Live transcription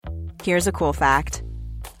Here's a cool fact.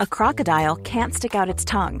 A crocodile can't stick out its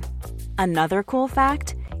tongue. Another cool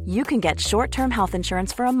fact, you can get short-term health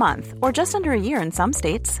insurance for a month or just under a year in some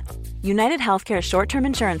states. United Healthcare short-term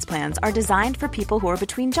insurance plans are designed for people who are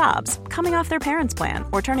between jobs, coming off their parents' plan,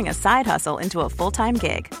 or turning a side hustle into a full-time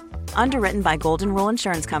gig. Underwritten by Golden Rule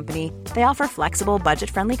Insurance Company, they offer flexible,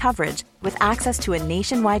 budget-friendly coverage with access to a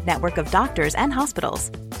nationwide network of doctors and hospitals.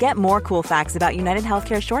 Get more cool facts about United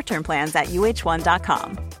Healthcare short-term plans at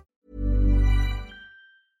uh1.com.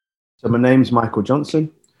 So my name's Michael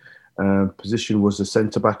Johnson. Position was a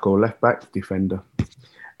centre-back or left-back defender.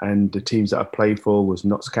 And the teams that I played for was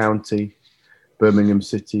Notts County, Birmingham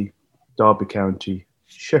City, Derby County,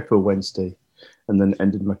 Sheffield Wednesday, and then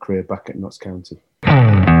ended my career back at Notts County.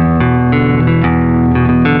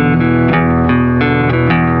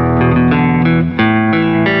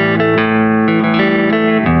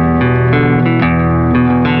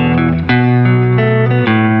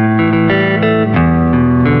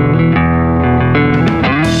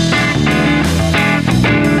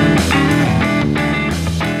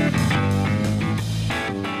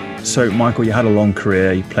 So, Michael, you had a long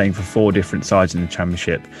career. You're playing for 4 different sides in the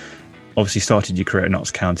Championship. Obviously started your career at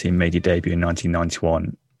Notts County and made your debut in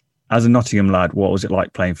 1991. As a Nottingham lad, what was it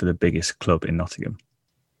like playing for the biggest club in Nottingham?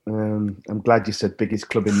 I'm glad you said biggest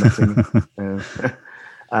club in Nottingham.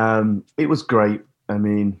 It was great. I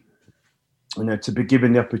mean, to be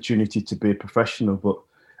given the opportunity to be a professional, but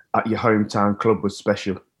at your hometown club was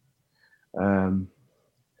special.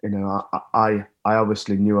 I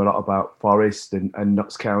obviously knew a lot about Forest and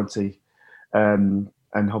Notts County, and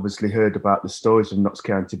obviously heard about the stories of Notts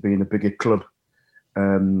County being a bigger club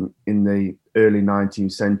in the early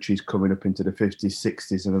 19th centuries, coming up into the 50s,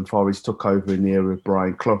 60s, and then Forest took over in the era of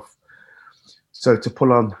Brian Clough. So to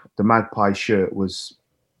pull on the Magpie shirt was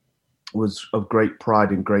of great pride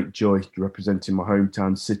and great joy, representing my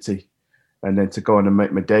hometown city, and then to go on and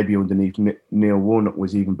make my debut underneath Neil Warnock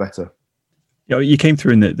was even better. Yeah, you came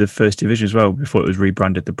through in the first division as well before it was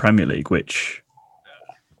rebranded the Premier League, which,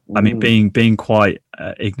 I mean, being quite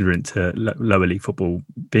ignorant to lower league football,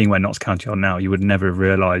 being where Notts County are now, you would never have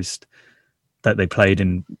realised that they played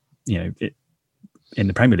in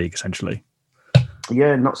the Premier League essentially.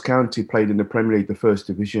 Yeah, Notts County played in the Premier League, the first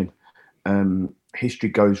division. History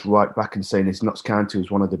goes right back and saying this: Notts County was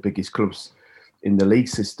one of the biggest clubs in the league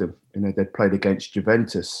system. They'd played against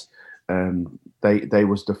Juventus. They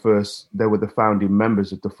were the founding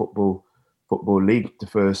members of the football league, the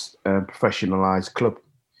first professionalised club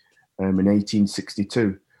in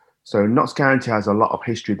 1862. So Notts County has a lot of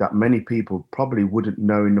history that many people probably wouldn't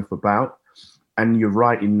know enough about. And you're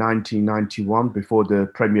right, in 1991, before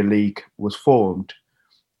the Premier League was formed,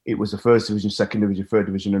 it was the first division, second division, third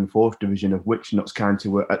division, and fourth division, of which Notts County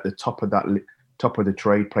were at the top of the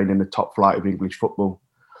trade, playing in the top flight of English football.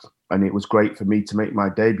 And it was great for me to make my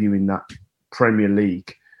debut in that Premier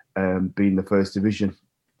League, being the first division.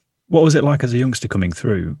 What was it like as a youngster coming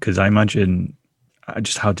through? Because I imagine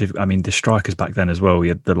just how the strikers back then as well, we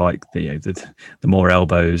had the more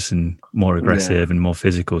elbows and more aggressive and more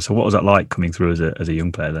physical. So what was that like coming through as a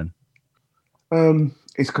young player then?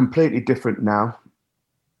 It's completely different now,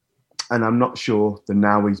 and I'm not sure the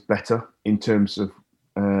now is better in terms of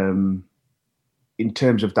that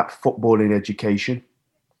footballing education.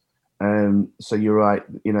 So you're right.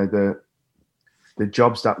 The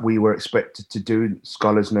jobs that we were expected to do,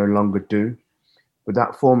 scholars no longer do. But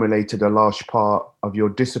that formulated a large part of your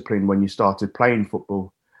discipline when you started playing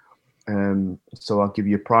football. So I'll give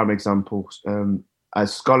you a prime example.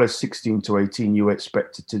 As scholars 16 to 18, you were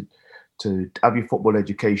expected to have your football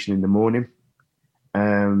education in the morning,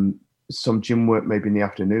 some gym work maybe in the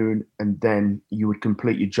afternoon, and then you would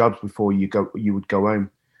complete your jobs before you would go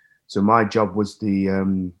home. So my job was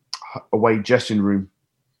the away dressing room.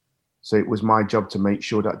 So it was my job to make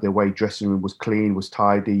sure that the away dressing room was clean, was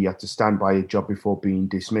tidy. You had to stand by your job before being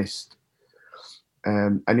dismissed.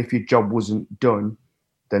 And if your job wasn't done,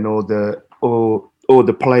 then all the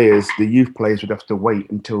players, the youth players, would have to wait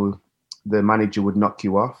until the manager would knock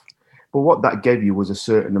you off. But what that gave you was a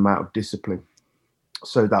certain amount of discipline,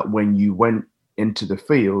 so that when you went into the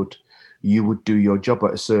field, you would do your job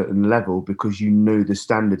at a certain level because you knew the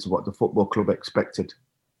standards of what the football club expected.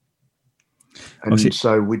 And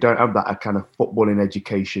so we don't have that kind of footballing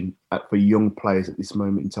education for young players at this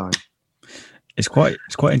moment in time. It's quite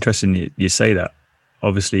interesting you say that.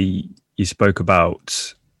 Obviously, you spoke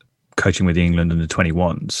about coaching with the England under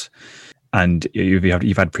 21s, and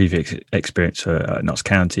you've had previous experience at Notts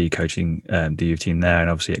County coaching the youth team there, and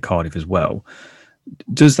obviously at Cardiff as well.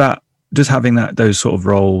 Does having those sort of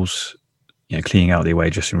roles, cleaning out the away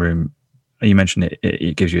dressing room, you mentioned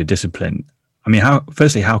it gives you a discipline. I mean,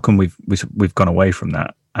 how come we've gone away from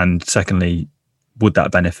that? And secondly, would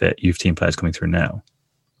that benefit youth team players coming through now?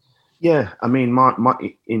 Yeah, I mean, my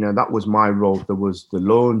that was my role. There was the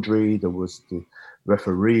laundry, there was the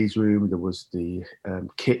referee's room, there was the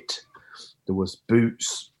kit, there was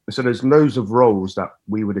boots. So there's loads of roles that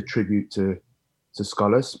we would attribute to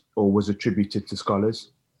scholars, or was attributed to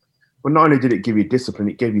scholars. But not only did it give you discipline,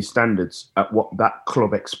 it gave you standards at what that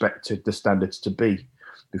club expected the standards to be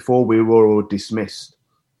before we were all dismissed.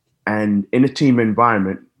 And in a team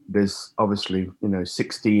environment, there's obviously,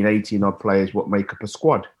 16, 18 odd players what make up a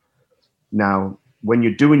squad. Now, when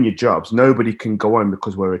you're doing your jobs, nobody can go on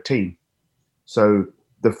because we're a team. So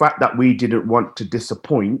the fact that we didn't want to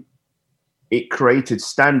disappoint, it created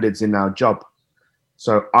standards in our job.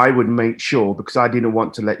 So I would make sure, because I didn't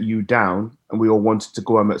want to let you down and we all wanted to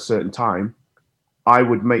go home at a certain time, I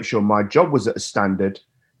would make sure my job was at a standard,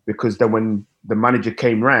 because then when the manager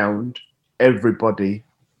came round, everybody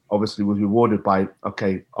obviously was rewarded by,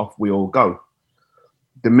 okay, off we all go.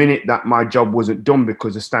 The minute that my job wasn't done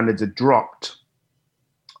because the standards had dropped,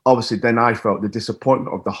 obviously then I felt the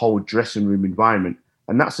disappointment of the whole dressing room environment.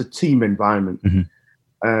 And that's a team environment.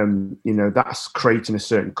 Mm-hmm. That's creating a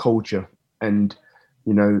certain culture and,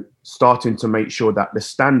 starting to make sure that the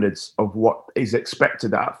standards of what is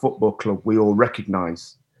expected at a football club, we all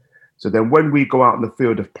recognise. So then when we go out on the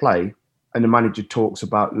field of play and the manager talks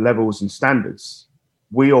about levels and standards,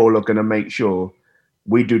 we all are going to make sure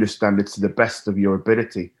we do the standards to the best of your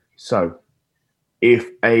ability. So if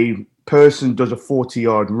a person does a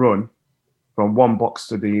 40-yard run from one box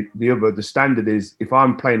to the other, the standard is, if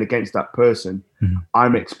I'm playing against that person,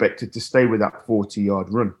 I'm expected to stay with that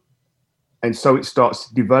 40-yard run. And so it starts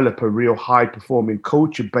to develop a real high-performing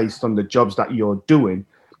culture based on the jobs that you're doing.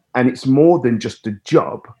 And it's more than just a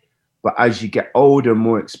job. But as you get older and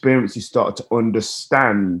more experienced, you start to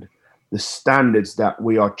understand the standards that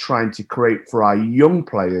we are trying to create for our young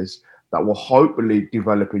players that will hopefully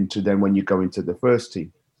develop into them when you go into the first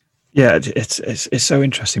team. Yeah, it's so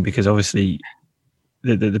interesting, because obviously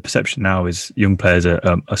the perception now is young players are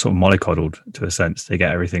sort of mollycoddled to a sense. They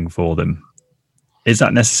get everything for them. Is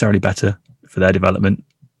that necessarily better for their development?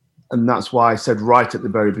 And that's why I said right at the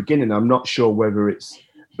very beginning, I'm not sure whether it's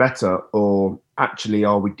better or actually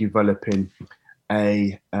are we developing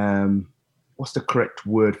a what's the correct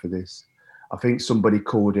word for this? I think somebody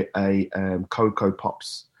called it a Cocoa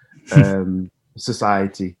Pops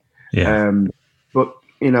society. Yeah. But,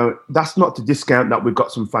 that's not to discount that we've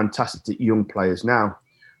got some fantastic young players now.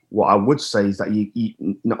 What I would say is that you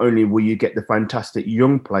not only will you get the fantastic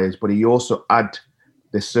young players, but you also add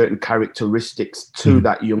the certain characteristics to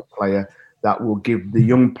that young player that will give the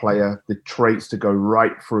young player the traits to go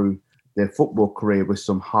right through their football career with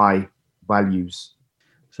some high values.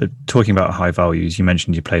 So talking about high values, you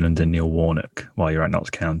mentioned you played under Neil Warnock while you were at Notts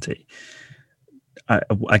County.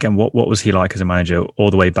 Again, what was he like as a manager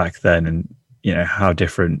all the way back then? And, how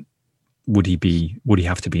different would he be? Would he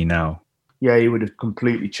have to be now? Yeah, he would have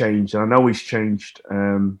completely changed. And I know he's changed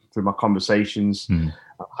through my conversations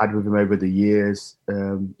I've had with him over the years.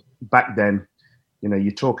 Back then,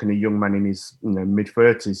 you're talking a young man in his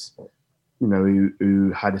mid-30s,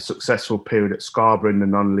 who had a successful period at Scarborough in the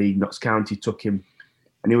non-league. Notts County took him,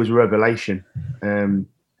 and he was a revelation. The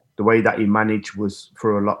way that he managed was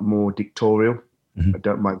for a lot more dictatorial. I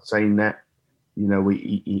don't mind saying that.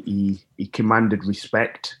 He commanded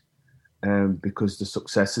respect because the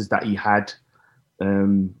successes that he had.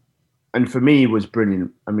 And for me, it was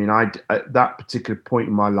brilliant. I mean, at that particular point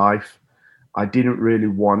in my life, I didn't really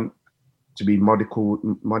want to be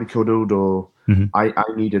mollycoddled, or I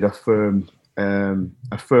needed a firm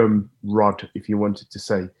rod, if you wanted to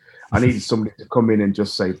say. I needed somebody to come in and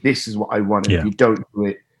just say, this is what I want. And if you don't do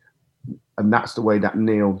it, and that's the way that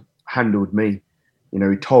Neil handled me. He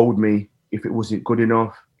told me if it wasn't good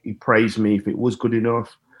enough, he praised me if it was good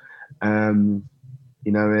enough. And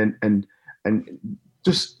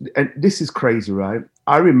this is crazy, right?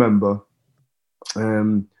 I remember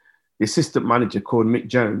the assistant manager called Mick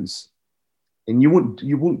Jones, and you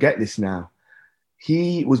wouldn't get this now.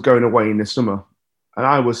 He was going away in the summer, and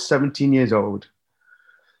I was 17 years old.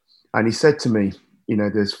 And he said to me,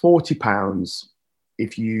 there's £40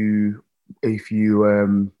 if you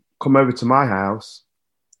come over to my house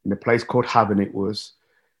in a place called Havant, it was,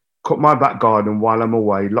 cut my back garden while I'm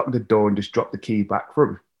away, lock the door and just drop the key back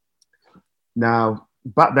through. Now,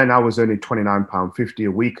 back then I was earning £29.50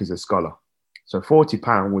 a week as a scholar. So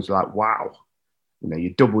 £40 was like, wow, you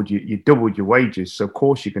doubled your wages. So of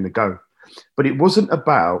course you're going to go. But it wasn't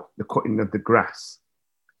about the cutting of the grass.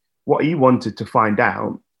 What he wanted to find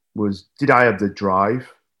out was, did I have the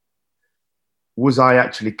drive? Was I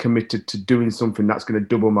actually committed to doing something that's going to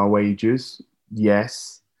double my wages?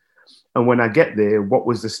 Yes. And when I get there, what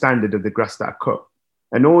was the standard of the grass that I cut?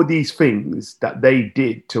 And all these things that they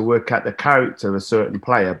did to work out the character of a certain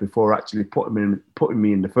player before actually putting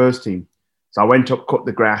me in the first team. So I went up, cut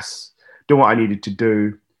the grass, did what I needed to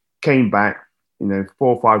do, came back, 4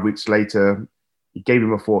 or 5 weeks later, he gave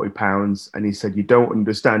him a £40 and he said, "You don't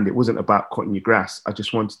understand. It wasn't about cutting your grass. I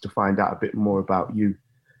just wanted to find out a bit more about you."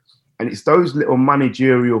 And it's those little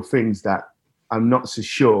managerial things that I'm not so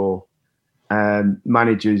sure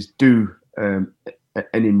managers do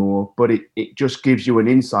anymore, but it just gives you an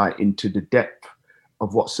insight into the depth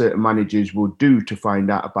of what certain managers will do to find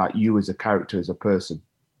out about you as a character, as a person.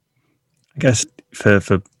 I guess for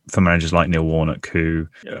managers like Neil Warnock, who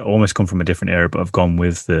almost come from a different era but have gone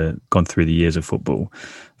through the years of football,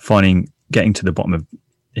 getting to the bottom of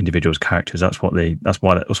individuals' characters, that's what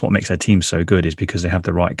makes their team so good, is because they have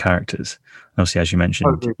the right characters. And obviously, as you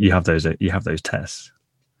mentioned, you have those tests.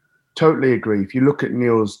 Totally agree. If you look at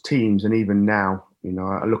Neil's teams, and even now,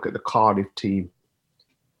 I look at the Cardiff team.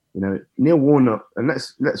 Neil Warnock, and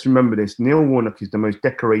let's remember this: Neil Warnock is the most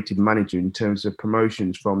decorated manager in terms of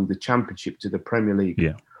promotions from the Championship to the Premier League.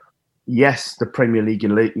 Yeah. Yes, the Premier League, you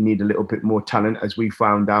need a little bit more talent, as we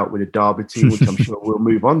found out with the Derby team, which I'm sure we'll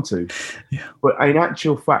move on to. Yeah. But in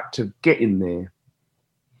actual fact of getting there,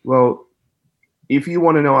 well, if you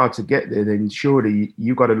want to know how to get there, then surely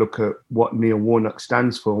you got to look at what Neil Warnock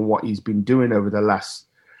stands for and what he's been doing over the last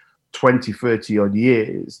 20, 30 odd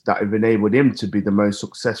years that have enabled him to be the most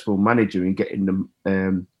successful manager in getting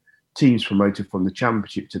the teams promoted from the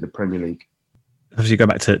Championship to the Premier League. Obviously, you go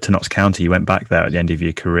back to Notts County. You went back there at the end of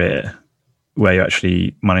your career, where you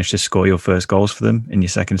actually managed to score your first goals for them in your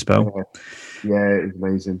second spell. Yeah, it was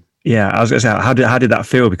amazing. Yeah, I was going to say, how did that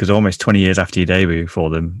feel? Because almost 20 years after your debut for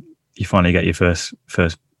them, you finally get your first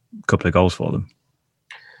couple of goals for them.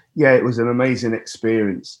 Yeah, it was an amazing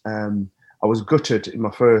experience. I was gutted in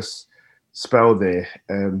my first spell there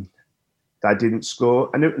that I didn't score.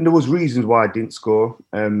 And there was reasons why I didn't score.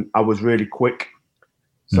 I was really quick.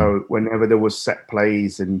 So whenever there was set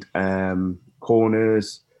plays and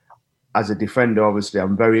corners, as a defender, obviously,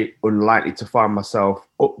 I'm very unlikely to find myself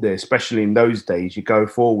up there, especially in those days. You go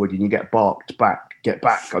forward and you get barked back, get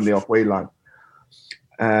back on the halfway line.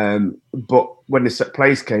 But when the set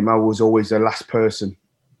plays came, I was always the last person.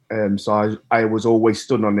 So I was always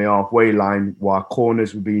stood on the halfway line while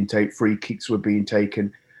corners were being taken, free kicks were being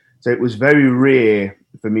taken. So it was very rare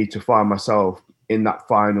for me to find myself in that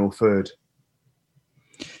final third.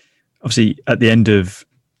 Obviously, at the end of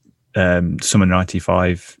summer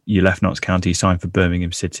 95, you left Notts County, signed for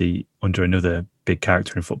Birmingham City under another big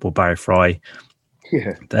character in football, Barry Fry.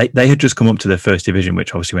 Yeah. They had just come up to their first division,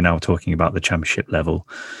 which obviously we're now talking about the Championship level.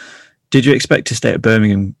 Did you expect to stay at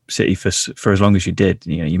Birmingham City for as long as you did?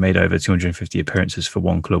 You made over 250 appearances for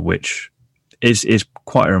one club, which is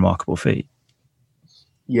quite a remarkable feat.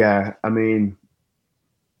 Yeah, I mean,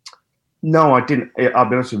 no, I didn't. I'll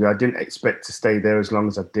be honest with you, I didn't expect to stay there as long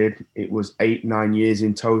as I did. It was 8-9 years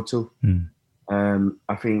in total.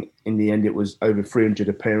 I think in the end it was over 300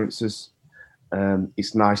 appearances.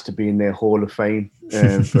 It's nice to be in their Hall of Fame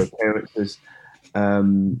for appearances.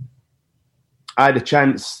 I had a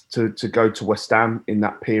chance to go to West Ham in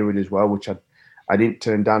that period as well, which I didn't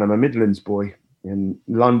turn down. I'm a Midlands boy, and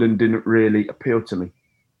London didn't really appeal to me.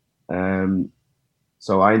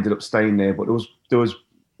 So I ended up staying there. But there was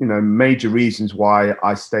major reasons why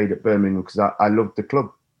I stayed at Birmingham, because I loved the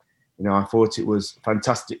club. I thought it was a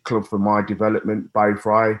fantastic club for my development. Barry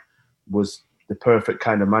Fry was the perfect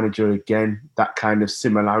kind of manager again. That kind of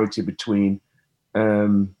similarity between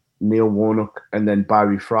Neil Warnock and then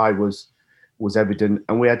Barry Fry was evident,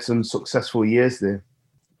 and we had some successful years there.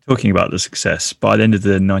 Talking about the success, by the end of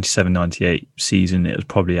the 97-98 season, it was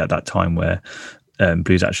probably at that time where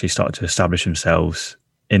Blues actually started to establish themselves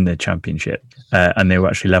in the Championship, and they were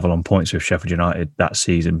actually level on points with Sheffield United that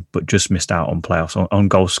season, but just missed out on playoffs, on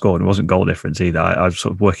goals scored. It wasn't goal difference either. I was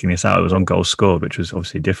sort of working this out. It was on goals scored, which was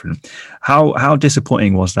obviously different. How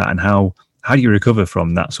disappointing was that, and how do you recover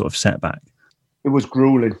from that sort of setback? It was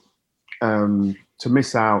grueling to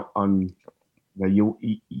miss out on.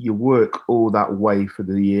 You work all that way for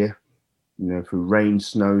the year, through rain,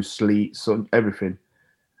 snow, sleet, sun, everything,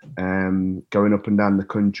 going up and down the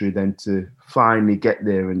country, then to finally get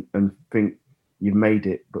there and think you've made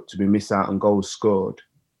it, but to be missed out on goals scored,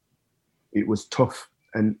 it was tough.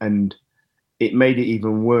 And it made it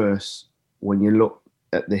even worse when you look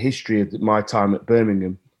at the history of my time at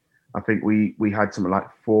Birmingham. I think we had something like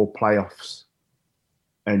 4 playoffs,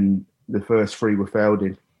 and the first 3 were failed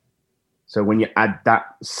in. So when you add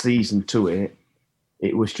that season to it,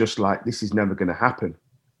 it was just like, this is never going to happen.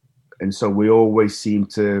 And so we always seem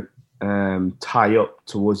to tie up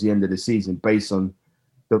towards the end of the season based on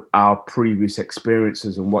our previous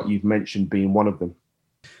experiences and what you've mentioned being one of them.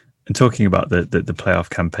 And talking about the playoff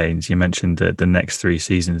campaigns, you mentioned that the next 3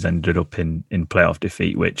 seasons ended up in playoff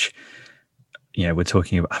defeat, which, you know, we're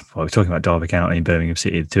talking about Derby County and Birmingham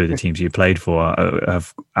City, the 2 of the teams you played for,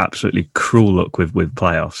 have absolutely cruel luck with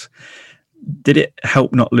playoffs. Did it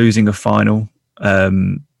help not losing a final?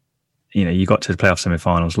 You know, you got to the playoff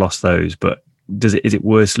semi-finals, lost those, but is it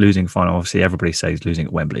worse losing a final? Obviously, everybody says losing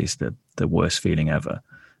at Wembley is the worst feeling ever.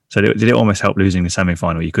 So did it almost help losing the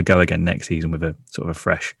semi-final? You could go again next season with a sort of a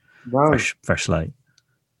fresh slate.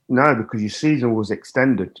 No, because your season was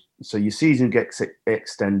extended. So your season gets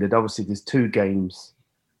extended. Obviously, there's 2 games,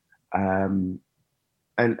 and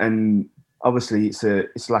obviously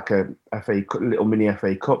it's like a little mini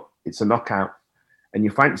FA Cup. It's a knockout, and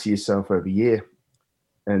you fancy yourself every year.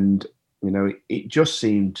 And you know, it just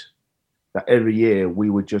seemed that every year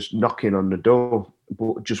we were just knocking on the door,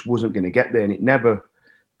 but just wasn't going to get there, and it never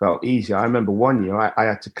felt easy. I remember one year I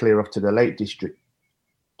had to clear off to the Lake District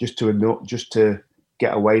just to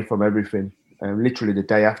get away from everything. Literally the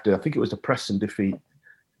day after, I think it was the Preston defeat,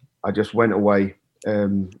 I just went away,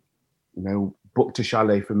 you know, booked a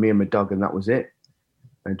chalet for me and my dog, and that was it.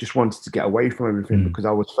 I just wanted to get away from everything because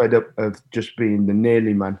I was fed up of just being the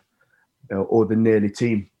nearly man or the nearly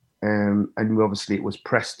team. And obviously it was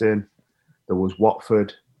Preston, there was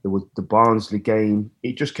Watford, there was the Barnsley game.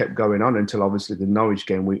 It just kept going on until obviously the Norwich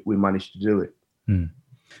game, we managed to do it. And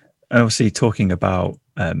obviously talking about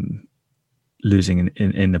losing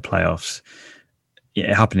in the playoffs,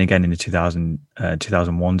 it happened again in the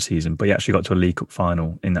 2001 season, but you actually got to a League Cup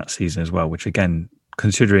final in that season as well, which again,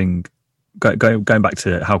 considering going back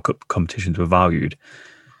to how cup competitions were valued,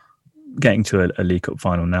 getting to a League Cup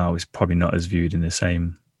final now is probably not as viewed in the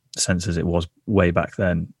same sense as it was way back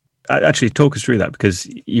then. Actually, talk us through that, because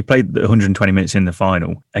you played the 120 minutes in the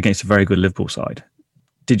final against a very good Liverpool side.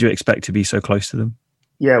 Did you expect to be so close to them?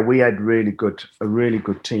 Yeah, we had a really good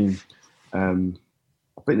team.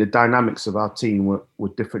 I think the dynamics of our team were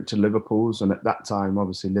different to Liverpool's, and at that time,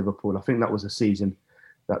 obviously Liverpool, I think that was a season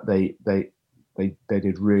that they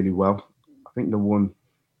did really well. I think they won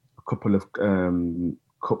a couple of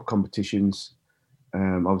cup competitions,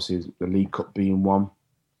 obviously the League Cup being one.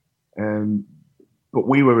 But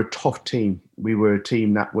we were a tough team. We were a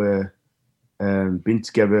team that were been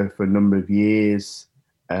together for a number of years.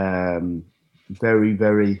 Very,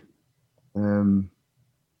 very, what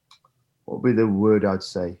would be the word I'd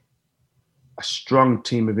say? A strong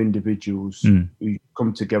team of individuals who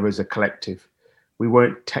come together as a collective. We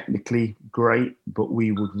weren't technically great, but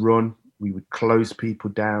we would run, we would close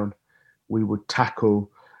people down, we would tackle,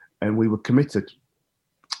 and we were committed.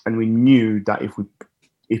 And we knew that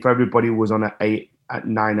if everybody was on a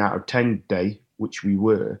 9 out of 10 day, which we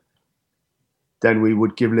were, then we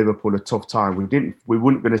would give Liverpool a tough time. We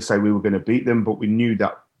weren't going to say we were going to beat them, but we knew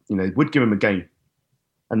that, you know, we'd give them a game.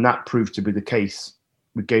 And that proved to be the case.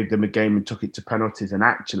 We gave them a game and took it to penalties. And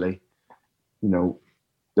actually, you know,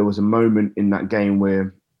 there was a moment in that game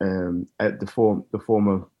where at the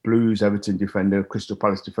former Blues Everton defender, Crystal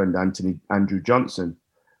Palace defender, Andrew Johnson,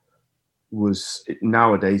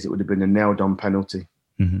 nowadays it would have been a nailed-on penalty.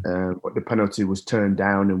 But the penalty was turned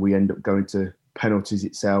down, and we end up going to penalties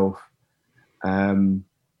itself. And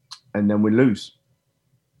then we lose.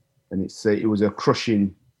 And it was a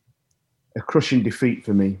crushing defeat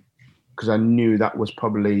for me, because I knew that was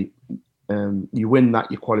probably you win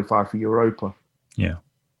that, you qualify for Europa. Yeah.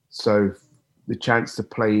 So the chance to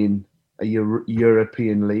play in a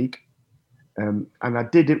European league, and I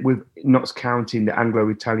did it with Notts County in the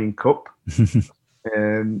Anglo-Italian Cup,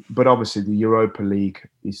 but obviously the Europa League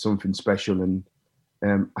is something special, and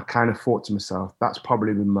I kind of thought to myself, that's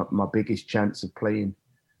probably been my biggest chance of playing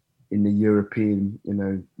in the European,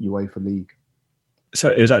 UEFA League. So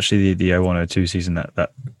it was actually the 01-02 season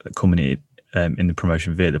that culminated in the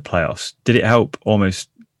promotion via the playoffs. Did it help almost,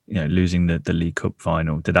 losing the League Cup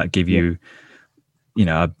final? Did that give you,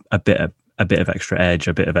 a bit of extra edge,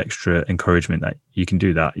 a bit of extra encouragement that you can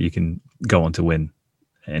do that, you can go on to win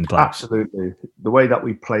in playoffs? Absolutely. The way that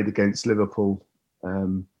we played against Liverpool,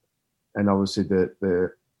 and obviously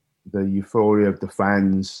the euphoria of the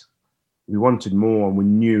fans, we wanted more, and we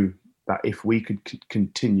knew that if we could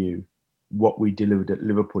continue what we delivered at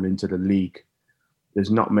Liverpool into the league,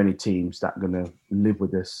 there's not many teams that are going to live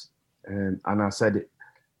with us. And I said it,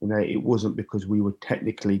 it wasn't because we were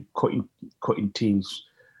technically cutting teams,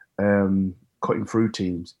 cutting through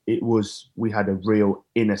teams. It was, we had a real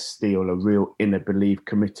inner steel, a real inner belief,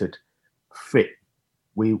 committed, fit.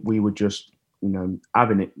 We were just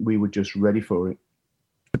having it. We were just ready for it.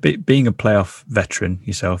 Being a playoff veteran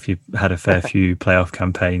yourself, you've had a fair few playoff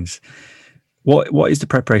campaigns. What is the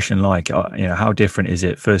preparation like? How different is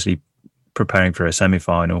it? Firstly, preparing for a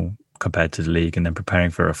semi-final compared to the league, and then preparing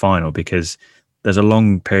for a final, because there's a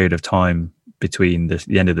long period of time between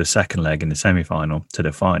the end of the second leg and the semi-final to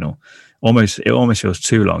the final. It almost feels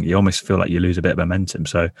too long. You almost feel like you lose a bit of momentum.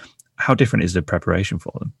 So, how different is the preparation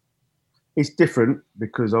for them? It's different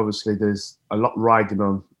because obviously there's a lot riding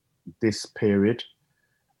on this period.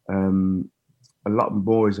 A lot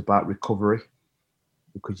more is about recovery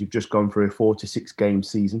because you've just gone through a 4 to 6 game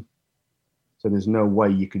season. So there's no way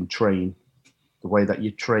you can train the way that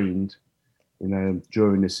you trained,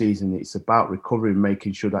 during the season. It's about recovery and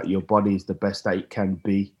making sure that your body is the best that it can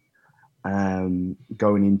be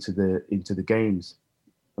going into the games.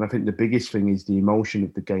 And I think the biggest thing is the emotion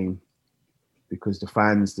of the game, because the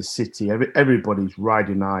fans, the city, everybody's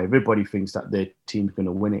riding high. Everybody thinks that their team's going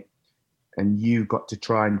to win it. And you've got to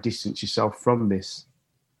try and distance yourself from this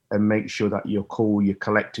and make sure that you're cool, you're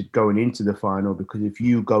collected going into the final. Because if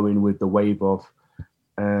you go in with the wave of,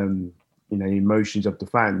 emotions of the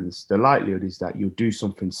fans, the likelihood is that you'll do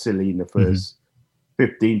something silly in the first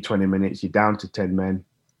 15, 20 minutes. You're down to 10 men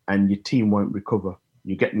and your team won't recover.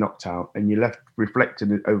 You get knocked out and you're left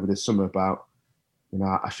reflecting over the summer about,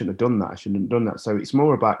 I shouldn't have done that. I shouldn't have done that. So it's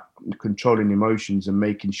more about controlling emotions and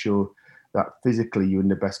making sure that physically you're in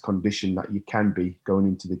the best condition that you can be going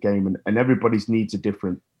into the game. And everybody's needs are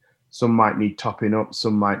different. Some might need topping up.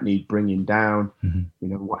 Some might need bringing down.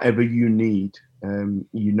 Whatever you need,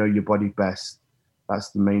 your body best.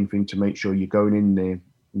 That's the main thing, to make sure you're going in there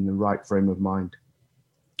in the right frame of mind.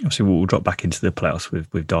 Obviously, we'll drop back into the playoffs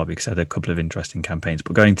with Derby because I had a couple of interesting campaigns.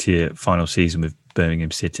 But going to your final season with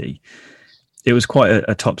Birmingham City, it was quite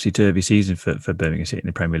a topsy-turvy season for Birmingham City in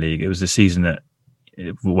the Premier League. It was the season that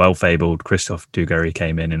well-fabled Christophe Dugarry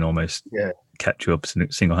came in and almost kept you up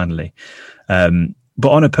single-handedly. But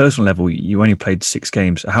on a personal level, you only played 6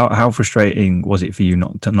 games. How frustrating was it for you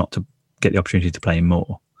not to get the opportunity to play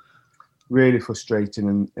more? Really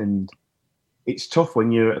frustrating, and it's tough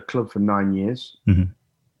when you're at a club for 9 years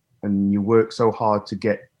and you work so hard to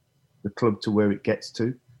get the club to where it gets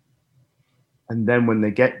to. And then when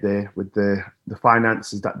they get there with the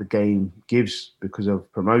finances that the game gives because of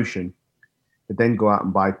promotion, they then go out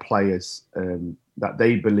and buy players that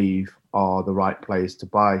they believe are the right players to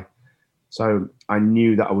buy. So I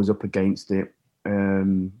knew that I was up against it.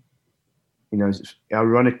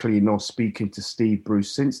 Ironically, speaking to Steve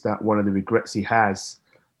Bruce since that, one of the regrets he has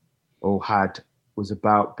or had was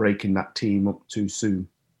about breaking that team up too soon.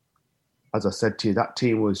 As I said to you, that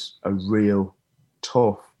team was a real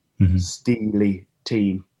tough, steely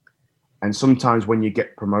team. And sometimes when you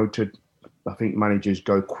get promoted, I think managers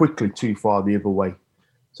go quickly too far the other way.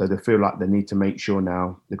 So they feel like they need to make sure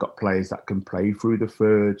now they've got players that can play through the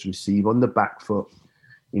thirds, receive on the back foot,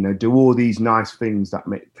 do all these nice things that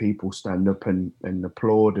make people stand up and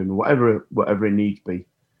applaud and whatever it needs be.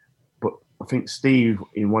 But I think Steve,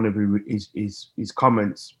 in one of his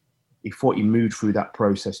comments, he thought he moved through that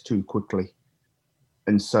process too quickly,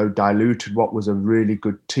 and so diluted what was a really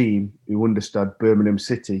good team who understood Birmingham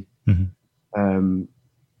City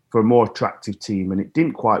for a more attractive team, and it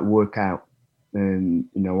didn't quite work out. And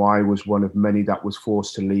I was one of many that was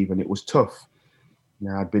forced to leave, and it was tough.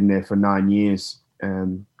 I'd been there for 9 years,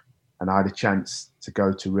 and I had a chance to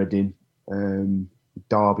go to Reading,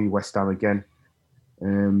 Derby, West Ham again,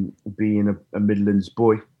 being a Midlands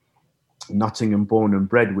boy, Nottingham born and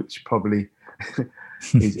bred, which probably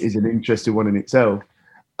is an interesting one in itself.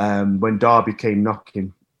 When Derby came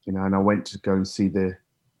knocking, and I went to go and see the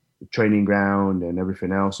training ground and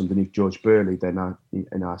everything else underneath George Burley, then I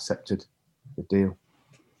accepted the deal.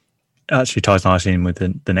 It actually ties nicely in with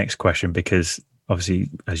the next question, because obviously,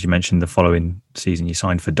 as you mentioned, the following season you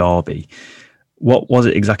signed for Derby. What was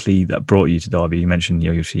it exactly that brought you to Derby? You mentioned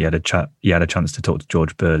you had a chance to talk to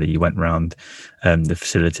George Burley. You went around the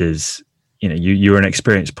facilities. You were an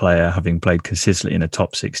experienced player, having played consistently in a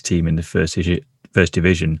top 6 team in the first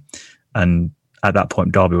division, and at that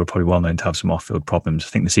point, Derby were probably well known to have some off-field problems. I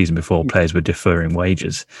think the season before, players were deferring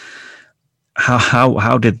wages. How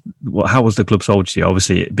was the club sold to you?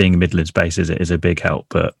 Obviously, being a Midlands base is a big help,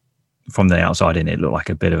 but from the outside in, it looked like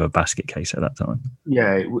a bit of a basket case at that time.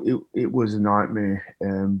 Yeah, it was a nightmare.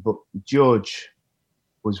 But George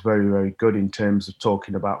was very, very good in terms of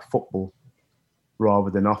talking about football rather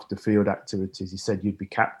than off the field activities. He said you'd be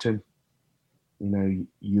captain.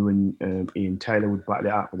 You and Ian Taylor would battle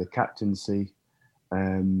it out for the captaincy.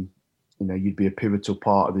 You'd be a pivotal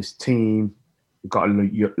part of this team. We've got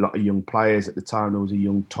a lot of young players at the time. There was a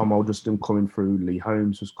young Tom Alderston coming through. Lee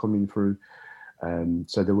Holmes was coming through.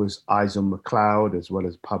 So there was Eisen McLeod as well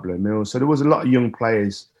as Pablo Mills. So there was a lot of young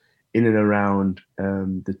players in and around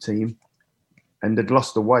the team, and they'd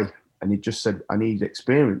lost the way. And he just said, I need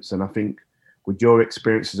experience. And I think with your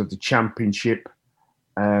experiences of the championship,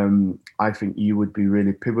 I think you would be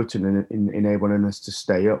really pivotal in enabling us to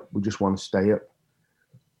stay up. We just want to stay up.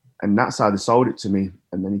 And that's how they sold it to me.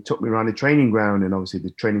 And then he took me around the training ground, and obviously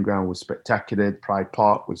the training ground was spectacular. Pride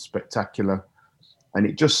Park was spectacular. And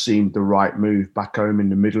it just seemed the right move back home in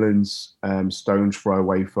the Midlands, stone's throw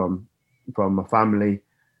away from my family.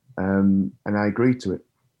 And I agreed to it.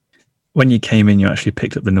 When you came in, you actually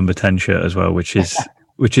picked up the number 10 shirt as well, which is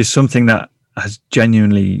something that has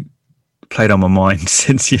genuinely played on my mind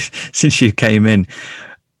since you came in.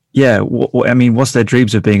 Yeah, I mean, what's their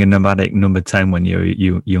dreams of being a nomadic number 10 when you're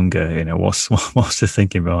younger? You know, what's the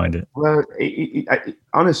thinking behind it? Well,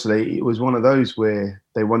 honestly, it was one of those where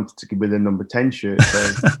they wanted to give me the number 10 shirt.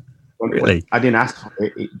 So really? I didn't ask for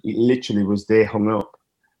it. It literally was there, hung up.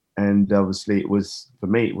 And obviously, it was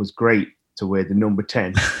great to wear the number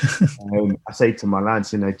 10. I say to my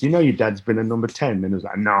lads, do you know your dad's been a number 10? And he was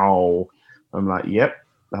like, no. I'm like, yep,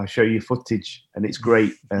 I'll show you footage. And it's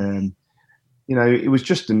great. It was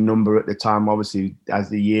just a number at the time. Obviously, as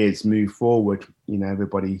the years move forward,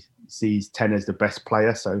 everybody sees 10 as the best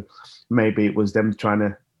player. So maybe it was them trying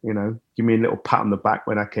to, give me a little pat on the back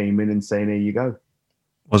when I came in and saying, here you go.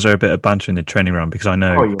 Was there a bit of banter in the training round? Because I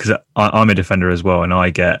know, because I'm a defender as well, and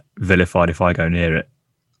I get vilified if I go near it.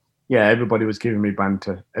 Yeah, everybody was giving me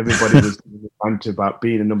banter. Everybody was giving me banter about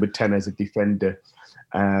being a number 10 as a defender.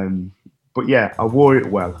 But yeah, I wore it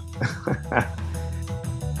well.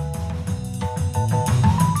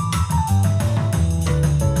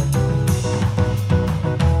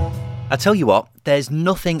 I tell you what, there's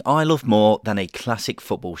nothing I love more than a classic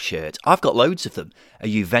football shirt. I've got loads of them. A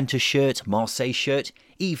Juventus shirt, Marseille shirt,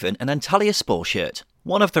 even an Antalyaspor shirt.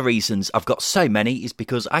 One of the reasons I've got so many is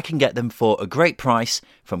because I can get them for a great price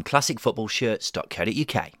from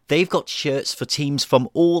classicfootballshirts.co.uk. They've got shirts for teams from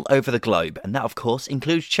all over the globe, and that of course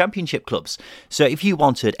includes championship clubs. So if you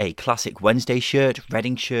wanted a classic Wednesday shirt,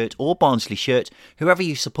 Reading shirt or Barnsley shirt, whoever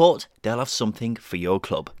you support, they'll have something for your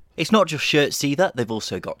club. It's not just shirts either, they've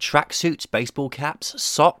also got tracksuits, baseball caps,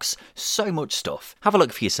 socks, so much stuff. Have a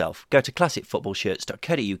look for yourself. Go to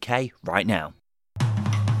classicfootballshirts.co.uk right now.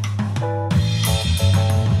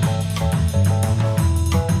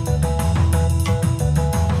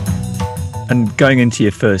 And going into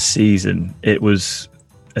your first season, it was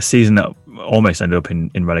a season that almost ended up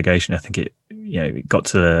in relegation. I think it got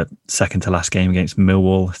to the second to last game against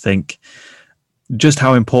Millwall, I think. Just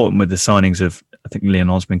how important were the signings of, I think Leon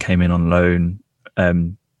Osman came in on loan,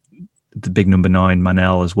 the big number 9,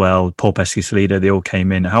 Manel as well, Paul Pesci-Salido, they all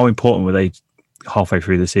came in. How important were they halfway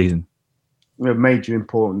through the season? Major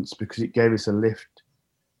importance because it gave us a lift.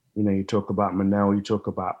 You talk about Manel, you talk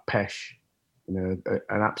about Pesh, an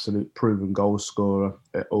absolute proven goal scorer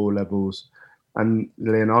at all levels. And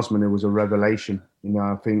Leon Osman, it was a revelation.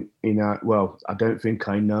 I think, I don't think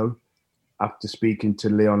I know. After speaking to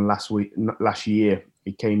Leon last year,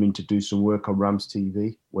 he came in to do some work on Rams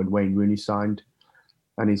TV when Wayne Rooney signed.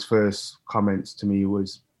 And his first comments to me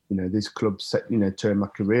was, this club turned my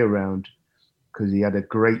career around because he had a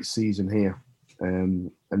great season here.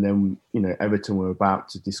 And then, Everton were about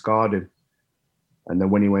to discard him. And then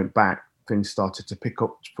when he went back, things started to pick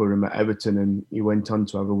up for him at Everton, and he went on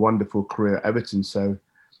to have a wonderful career at Everton. So,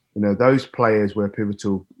 those players were a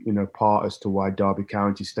pivotal, part as to why Derby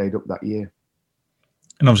County stayed up that year.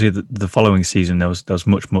 And obviously the following season, there was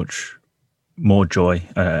much, much more joy,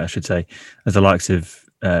 I should say, as the likes of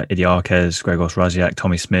Idiarquez, Gregos Raziak,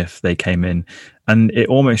 Tommy Smith, they came in, and it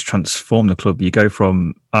almost transformed the club. You go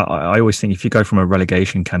from, I always think if you go from a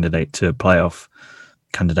relegation candidate to a playoff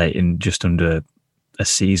candidate in just under a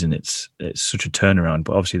season, it's such a turnaround.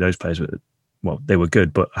 But obviously those players they were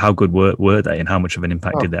good, but how good were they, and how much of an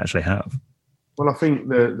impact did they actually have? Well, I think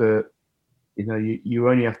you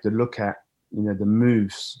only have to look at the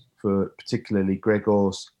moves for particularly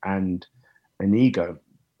Gregos and Inigo,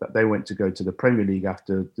 that they went to go to the Premier League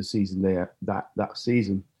after the season there. That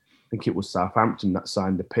season, I think it was Southampton that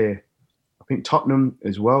signed the pair. I think Tottenham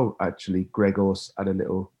as well. Actually, Gregos had a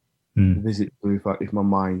little visit through, if my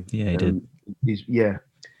mind. Yeah, he did.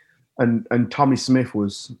 And Tommy Smith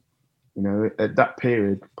was, at that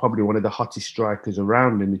period, probably one of the hottest strikers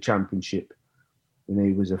around in the Championship.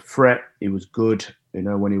 He was a threat. He was good.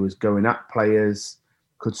 When he was going at players,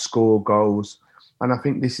 could score goals. And I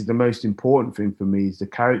think this is the most important thing for me, is the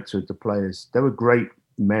character of the players. They were great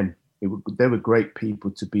men. They were great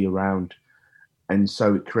people to be around. And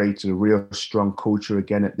so it created a real strong culture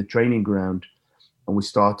again at the training ground. and we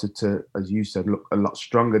started to, as you said, look a lot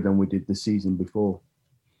stronger than we did the season before.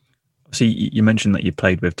 See, you mentioned that you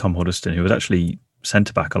played with Tom Huddleston, who was actually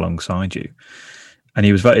centre-back alongside you, and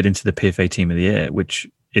he was voted into the PFA Team of the Year, which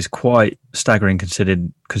is quite staggering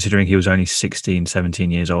considering he was only 16,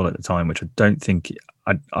 17 years old at the time, which I don't think,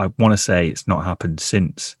 I want to say it's not happened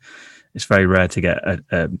since. It's very rare to get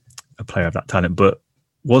a player of that talent, but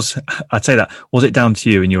was it down to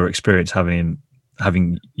you and your experience having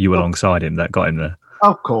you alongside him that got him there?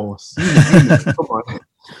 Of course. Come on.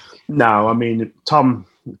 No, I mean, Tom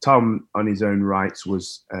on his own rights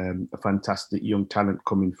was a fantastic young talent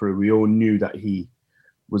coming through. We all knew that he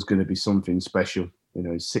was going to be something special.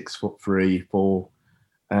 6'3", 4,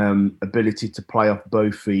 ability to play off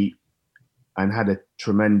both feet, and had a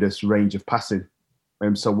tremendous range of passing.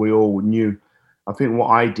 So we all knew. I think what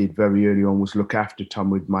I did very early on was look after Tom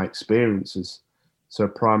with my experiences. So a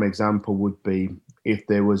prime example would be if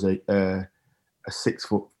there was a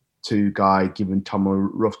 6'2" guy giving Tom a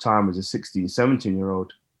rough time as a 16,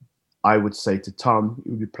 17-year-old, I would say to Tom,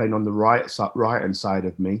 he would be playing on the right-hand side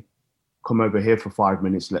of me. Come over here for 5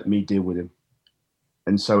 minutes, let me deal with him.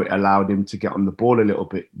 And so it allowed him to get on the ball a little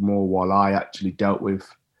bit more while I actually dealt with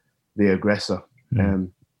the aggressor.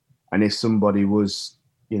 And if somebody was,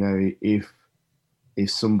 if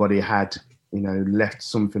somebody had, left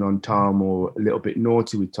something on Tom or a little bit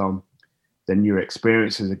naughty with Tom, then your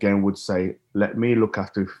experiences again would say, let me look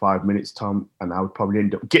after 5 minutes, Tom. And I would probably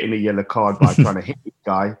end up getting a yellow card by trying to hit the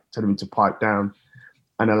guy, tell him to pipe down,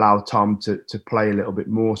 and allow Tom to play a little bit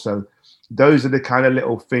more. So those are the kind of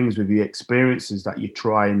little things with your experiences that you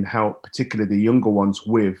try and help, particularly the younger ones,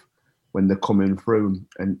 with when they're coming through.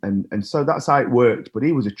 And so that's how it worked. But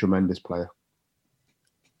he was a tremendous player.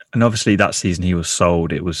 And obviously that season he was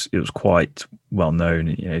sold. It was quite well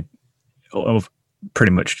known.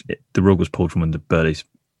 Pretty much the rug was pulled from under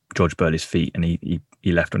George Burley's feet, and he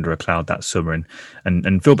left under a cloud that summer.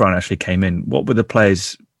 And Phil Brown actually came in. What were the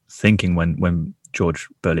players thinking when George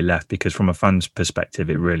Burley left? Because from a fan's perspective,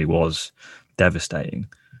 it really was devastating.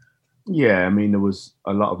 Yeah, I mean, there was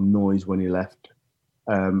a lot of noise when he left.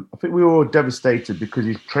 I think we were all devastated because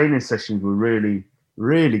his training sessions were really,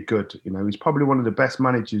 really good. He's probably one of the best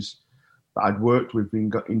managers that I'd worked with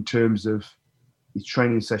in terms of his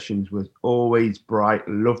training sessions. Was always bright,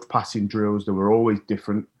 loved passing drills. They were always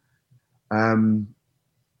different. And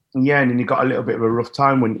then he got a little bit of a rough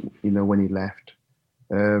time when he left.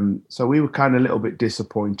 So we were kind of a little bit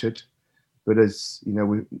disappointed, but as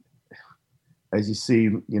you see,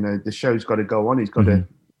 the show's got to go on. He's got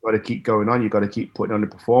to keep going on. You've got to keep putting on the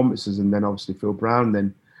performances, and then obviously Phil Brown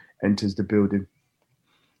then enters the building.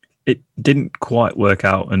 It didn't quite work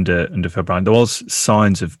out under Phil Brown. There was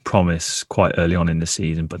signs of promise quite early on in the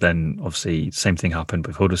season, but then obviously same thing happened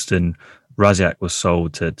with Huddleston. Raziak was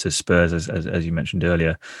sold to Spurs, as you mentioned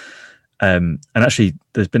earlier. And actually,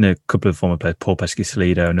 there's been a couple of former players, Paul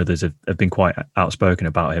Pesci-Salido and others have been quite outspoken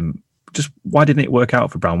about him. Just why didn't it work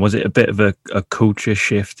out for Brown? Was it a bit of a culture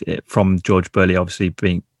shift from George Burley, obviously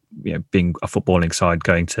being a footballing side,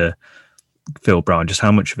 going to Phil Brown? Just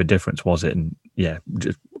how much of a difference was it? And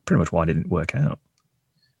just pretty much why didn't it work out?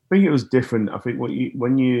 I think it was different. I think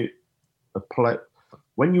when you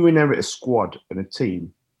inherit a squad and a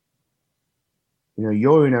team,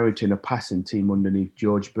 you're inheriting a passing team underneath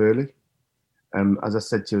George Burley. As I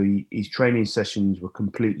said to you, his training sessions were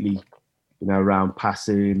completely, around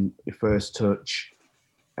passing, your first touch,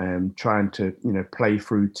 trying to, play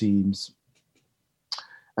through teams.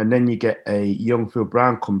 And then you get a young Phil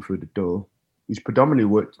Brown come through the door, who's predominantly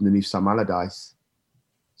worked underneath Sam Allardyce.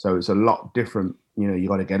 So it's a lot different. You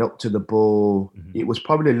got to get up to the ball. Mm-hmm. It was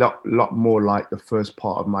probably a lot more like the first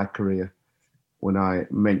part of my career when I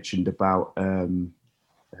mentioned about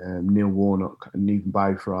Neil Warnock and Neven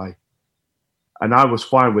Bowfry. And I was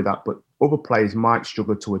fine with that, but other players might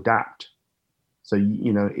struggle to adapt. So,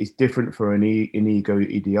 it's different for an Inigo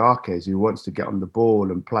Idiarquez who wants to get on the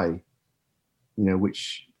ball and play,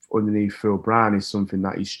 which underneath Phil Brown is something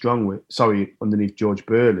that he's strong with. Sorry, underneath George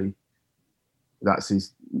Burley,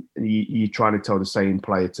 you're trying to tell the same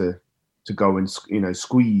player to go and,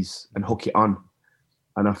 squeeze and hook it on.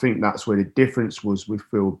 And I think that's where the difference was with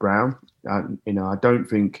Phil Brown. And, I don't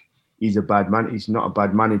think he's a bad man. He's not a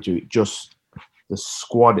bad manager. It just the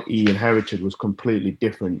squad he inherited was completely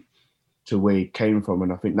different to where he came from.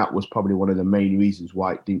 And I think that was probably one of the main reasons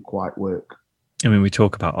why it didn't quite work. I mean, we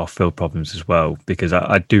talk about off-field problems as well, because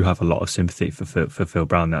I do have a lot of sympathy for Phil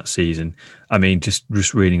Brown that season. I mean, just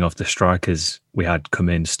reading off the strikers we had come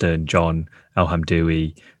in, Stern John, El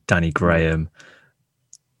Hamdoui, Danny Graham.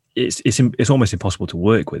 It's almost impossible to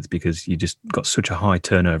work with because you just got such a high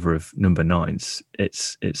turnover of number nines.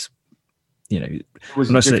 It's it was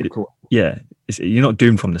difficult. You're not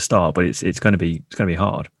doomed from the start, but it's going to be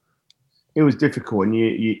hard. It was difficult,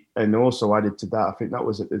 and also added to that, I think that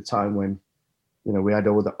was at the time when, we had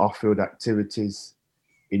all the off-field activities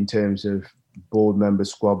in terms of board member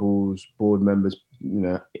squabbles, board members,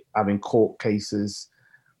 having court cases,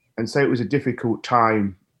 and so it was a difficult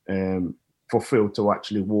time for Phil to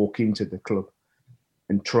actually walk into the club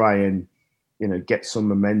and try and, get some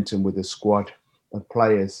momentum with a squad of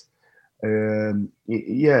players. There's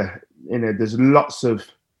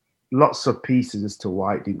lots of pieces as to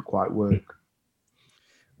why it didn't quite work.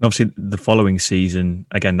 Obviously, the following season,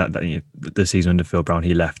 again, the season under Phil Brown,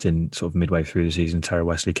 he left in sort of midway through the season. Terry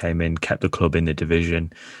Wesley came in, kept the club in the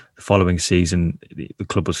division. The following season, the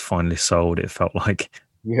club was finally sold. It felt like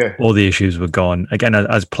all the issues were gone. Again,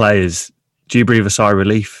 as players, do you breathe a sigh of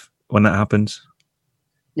relief when that happens?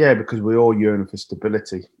 Yeah, because we all yearn for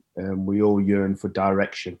stability and we all yearn for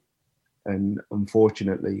direction. And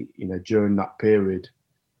unfortunately, during that period,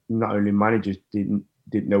 not only managers didn't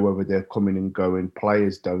know whether they're coming and going,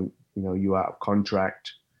 players don't, you're out of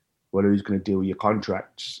contract, well, who's going to deal with your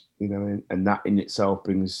contracts, and that in itself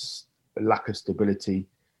brings a lack of stability.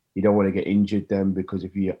 You don't want to get injured then, because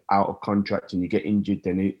if you're out of contract and you get injured,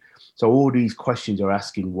 so all these questions are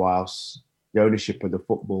asking whilst the ownership of the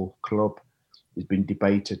football club has been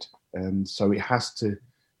debated. So it has to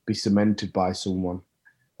be cemented by someone.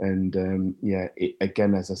 And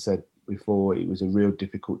again, as I said before, it was a real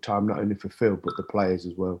difficult time, not only for Phil, but the players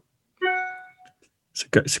as well. So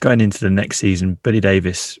going into the next season, Billy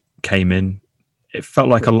Davies came in. It felt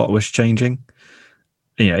like a lot was changing.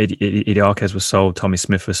 Eddie Arquez was sold, Tommy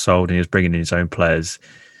Smith was sold, and he was bringing in his own players.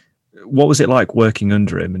 What was it like working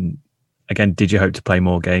under him? And again, did you hope to play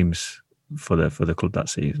more games for the club that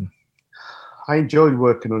season? I enjoyed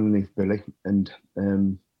working underneath Billy, and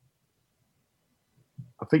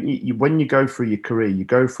I think when you go through your career, you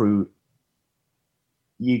go through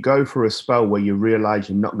a spell where you realise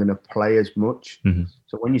you're not going to play as much. Mm-hmm.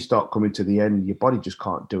 So when you start coming to the end, your body just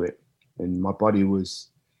can't do it. And my body was,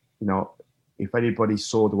 if anybody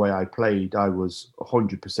saw the way I played, I was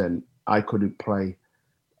 100%. I couldn't play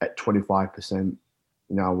at 25%.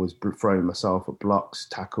 I was throwing myself at blocks,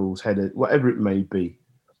 tackles, headers, whatever it may be.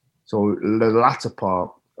 So the latter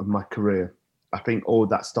part of my career, I think all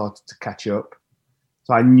that started to catch up.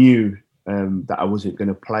 So I knew that I wasn't going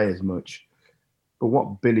to play as much. But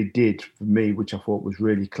what Billy did for me, which I thought was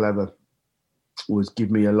really clever, was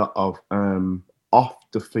give me a lot of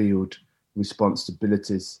off-the-field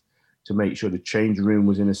responsibilities to make sure the change room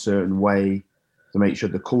was in a certain way, to make sure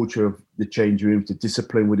the culture of the change room, the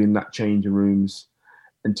discipline within that change rooms,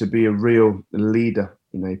 and to be a real leader.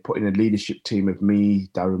 Putting a leadership team of me,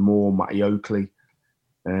 Darren Moore, Matty Oakley,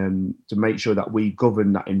 to make sure that we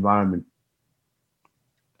govern that environment.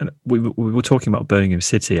 And we were talking about Birmingham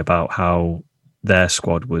City, about how their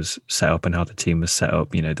squad was set up and how the team was set up.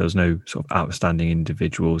 There was no sort of outstanding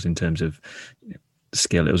individuals in terms of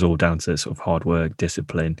skill. It was all down to sort of hard work,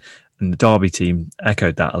 discipline. And the Derby team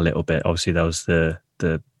echoed that a little bit. Obviously, there was the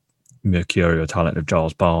mercurial talent of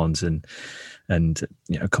Giles Barnes and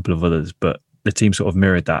a couple of others, but the team sort of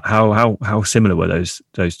mirrored that. How similar were those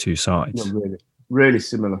two sides? Yeah, really, really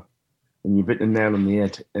similar. And you've hit the nail on the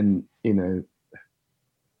head. And it's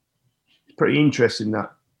pretty interesting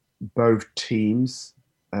that both teams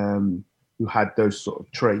who had those sort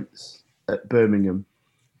of traits at Birmingham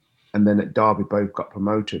and then at Derby both got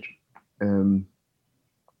promoted. And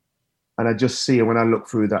I just see, when I look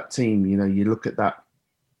through that team, you look at that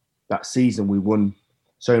season, we won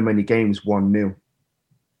so many games 1-0.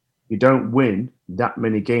 You don't win that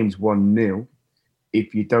many games 1-0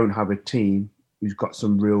 if you don't have a team who's got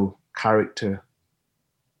some real character.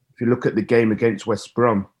 If you look at the game against West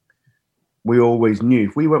Brom, we always knew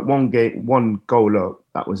if we went one goal up,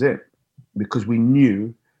 that was it, because we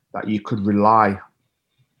knew that you could rely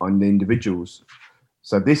on the individuals.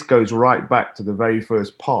 So this goes right back to the very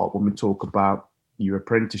first part when we talk about your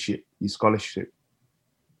apprenticeship, your scholarship,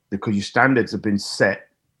 because your standards have been set.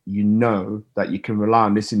 That you can rely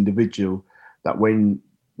on this individual, that when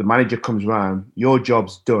the manager comes around, your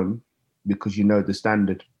job's done because you know the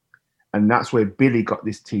standard. And that's where Billy got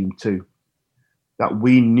this team too. That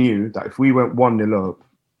we knew that if we went 1-0 up,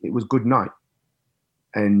 it was good night.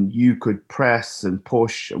 And you could press and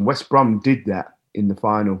push. And West Brom did that in the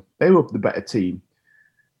final. They were the better team.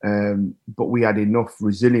 But we had enough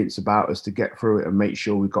resilience about us to get through it and make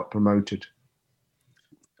sure we got promoted.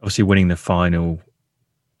 Obviously, winning the final,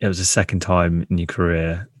 it was the second time in your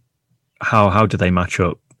career. How do they match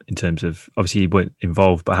up in terms of, obviously you weren't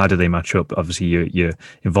involved, but how do they match up? Obviously, your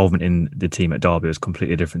involvement in the team at Derby was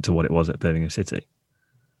completely different to what it was at Birmingham City.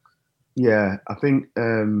 Yeah, I think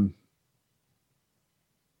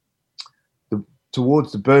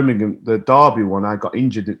towards the Birmingham, the Derby one, I got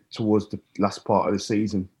injured towards the last part of the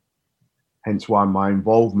season. Hence why my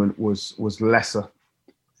involvement was lesser.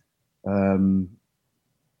 I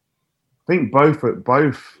think both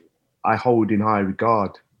I hold in high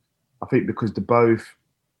regard. I think because they both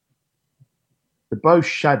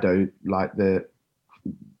shadow like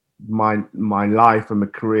my life and my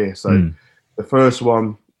career. So the first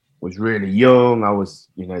one was really young. I was,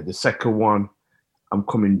 the second one, I'm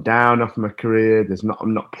coming down off my career.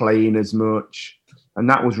 I'm not playing as much, and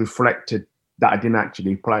that was reflected that I didn't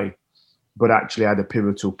actually play, but actually had a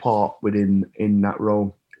pivotal part in that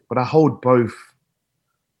role. But I hold both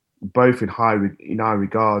in high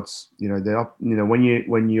regards.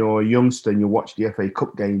 When you're a youngster and you watch the FA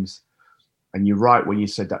Cup games, and you're right when you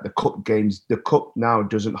said that the cup now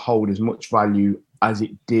doesn't hold as much value as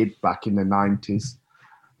it did back in the 90s.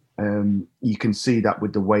 You can see that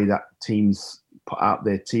with the way that teams put out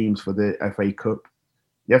their teams for the FA Cup.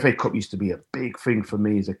 The FA Cup used to be a big thing for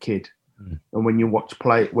me as a kid. And when you watch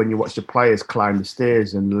the players climb the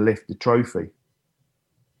stairs and lift the trophy,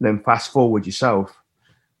 then fast forward yourself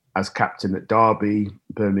as captain at Derby,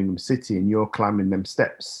 Birmingham City, and you're climbing them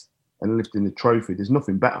steps and lifting the trophy. There's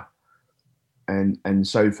nothing better. And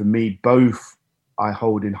so for me, both I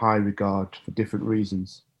hold in high regard for different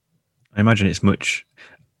reasons. I imagine it's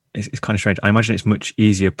kind of strange. I imagine it's much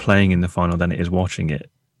easier playing in the final than it is watching it.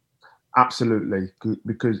 Absolutely,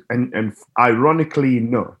 because and ironically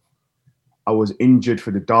enough, I was injured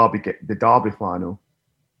for the Derby final,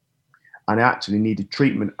 and I actually needed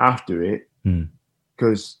treatment after it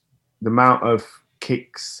because the amount of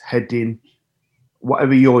kicks, heading,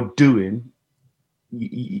 whatever you're doing,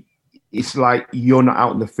 it's like you're not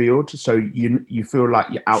out in the field, so you feel like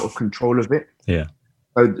you're out of control of it. Yeah.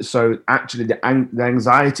 So actually, the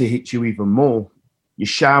anxiety hits you even more. You're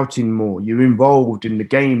shouting more. You're involved in the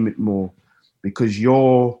game more because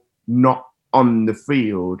you're not on the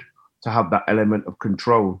field to have that element of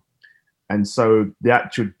control. And so the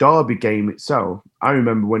actual Derby game itself, I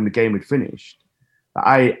remember when the game had finished,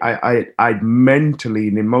 I mentally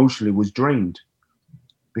and emotionally was drained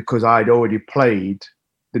because I'd already played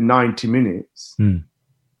the 90 minutes in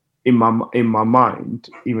my mind,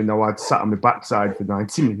 even though I'd sat on my backside for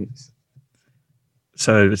 90 minutes.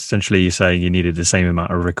 So essentially you're saying you needed the same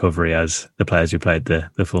amount of recovery as the players who played the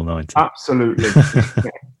full 90. Absolutely.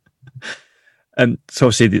 So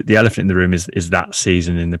obviously the elephant in the room is that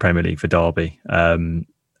season in the Premier League for Derby. I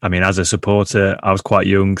mean, as a supporter, I was quite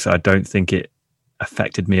young, so I don't think it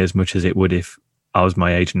affected me as much as it would if I was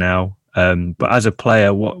my age now. But as a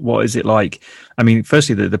player, what is it like? I mean,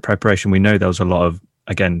 firstly, the preparation, we know there was a lot of,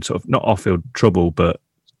 again, sort of not off-field trouble, but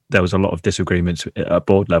there was a lot of disagreements at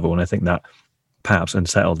board level, and I think that perhaps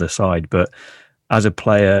unsettled the side. But as a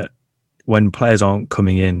player, when players aren't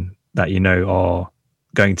coming in that are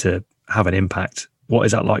going to have an impact, what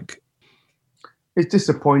is that like? It's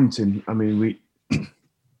disappointing. I mean,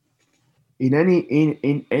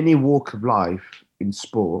 in any walk of life in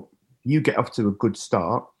sport, you get off to a good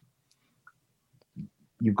start,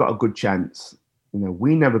 you've got a good chance.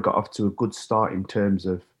 We never got off to a good start in terms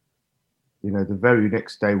of, the very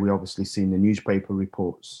next day we obviously seen the newspaper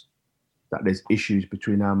reports that there's issues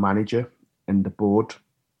between our manager and the board,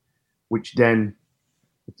 which then,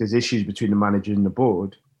 if there's issues between the manager and the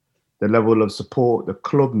board, the level of support the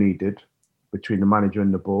club needed between the manager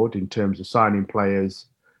and the board in terms of signing players,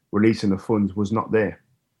 releasing the funds was not there.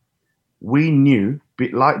 We knew, a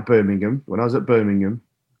bit like Birmingham, when I was at Birmingham,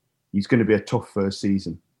 it's going to be a tough first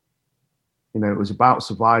season. It was about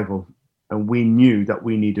survival. And we knew that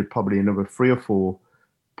we needed probably another 3 or 4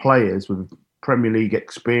 players with Premier League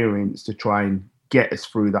experience to try and get us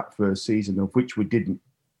through that first season, of which we didn't.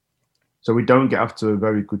 So we don't get off to a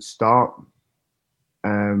very good start.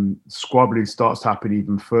 Squabbling starts to happen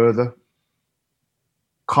even further.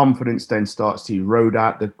 Confidence then starts to erode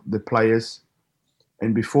out the players.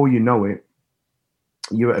 And before you know it,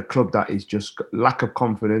 you're at a club that is just lack of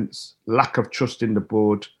confidence, lack of trust in the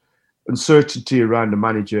board, uncertainty around the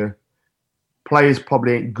manager. Players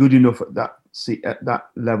probably ain't good enough at that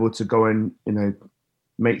level to go and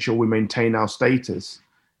make sure we maintain our status,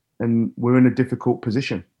 and we're in a difficult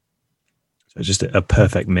position. So it's just a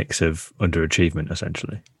perfect mix of underachievement,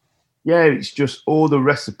 essentially. Yeah, it's just all the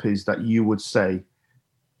recipes that you would say,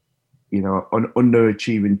 an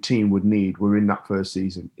underachieving team would need were in that first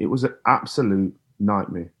season. It was an absolute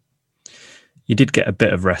nightmare. You did get a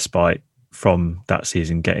bit of respite from that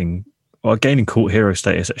season, gaining cult hero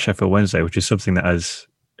status at Sheffield Wednesday, which is something that has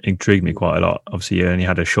intrigued me quite a lot. Obviously, you only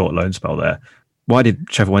had a short loan spell there, Why did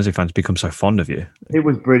Sheffield Wednesday fans become so fond of you? It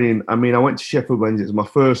was brilliant. I mean, I went to Sheffield Wednesday. It was my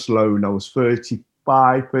first loan. I was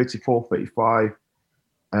 34, 35.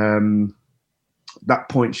 That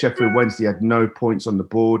point, Sheffield Wednesday had no points on the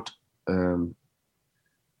board. And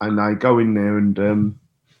I go in there and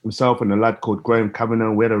myself and a lad called Graham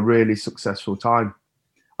Kavanagh, we had a really successful time.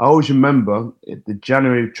 I always remember the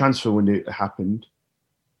January transfer window happened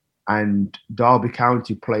and Derby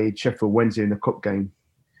County played Sheffield Wednesday in a cup game.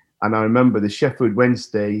 And I remember the Sheffield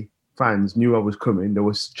Wednesday fans knew I was coming. They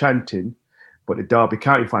was chanting, but the Derby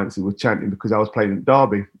County fans were chanting because I was playing at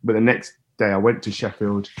Derby. But the next day I went to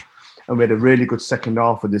Sheffield and we had a really good second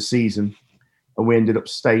half of the season. And we ended up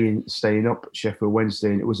staying up at Sheffield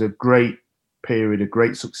Wednesday. And it was a great period, a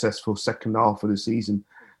great successful second half of the season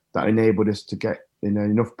that enabled us to get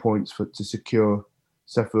enough points to secure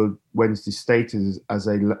Sheffield Wednesday status as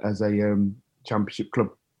a championship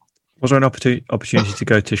club. Was there an opportunity to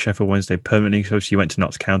go to Sheffield Wednesday permanently? So obviously you went to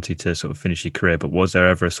Notts County to sort of finish your career, but was there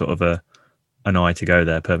ever a sort of an eye to go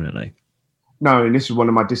there permanently? No, and this is one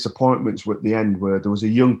of my disappointments at the end, where there was a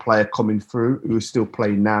young player coming through who is still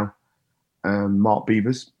playing now, Mark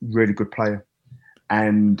Beavers, really good player,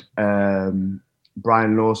 and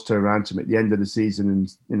Brian Laws turned around to him at the end of the season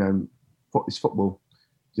and it's football.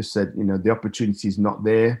 Just said, the opportunity is not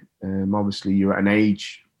there. Obviously, you're at an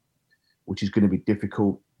age which is going to be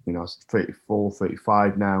difficult. I was 34,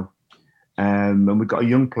 35 now. And we've got a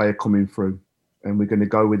young player coming through and we're going to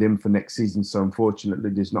go with him for next season. So unfortunately,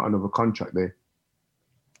 there's not another contract there.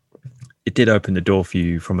 It did open the door for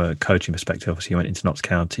you from a coaching perspective. Obviously, you went into Notts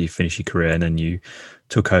County, finished your career, and then you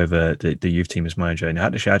took over the youth team as manager and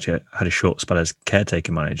actually had a short spell as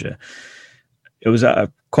caretaker manager. It was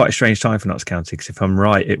quite a strange time for Notts County because if I'm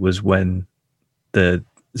right, it was when the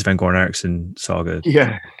Sven-Goran Eriksson saga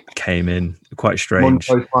came in. Quite strange.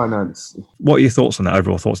 Montrose Finance. What are your thoughts on that?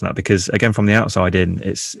 Overall thoughts on that? Because again, from the outside in,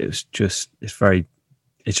 it's just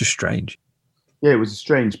strange. Yeah, it was a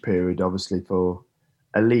strange period, obviously, for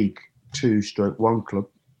a League 2/1 club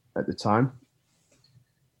at the time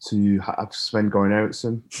to have Sven-Goran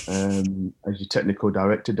Eriksson as your technical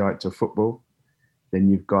director of football. Then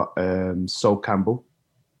you've got Sol Campbell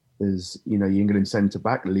as your England centre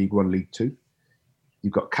back, League 1, League 2.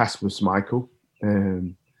 You've got Kasper Schmeichel,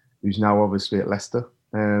 who's now obviously at Leicester.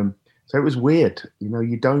 So it was weird.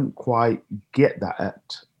 You don't quite get that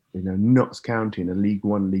at Notts County in a League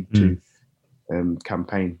 1, League 2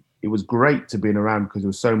 campaign. It was great to be around because there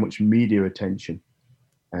was so much media attention,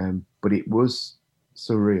 but it was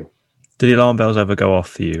surreal. Did the alarm bells ever go off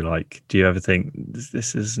for you? Like, do you ever think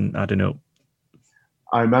this isn't adding up?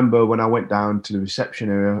 I remember when I went down to the reception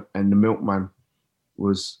area and the milkman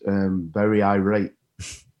was very irate,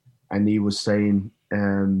 and he was saying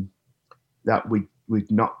that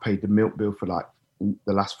we'd not paid the milk bill for like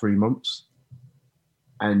the last 3 months,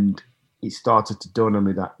 and it started to dawn on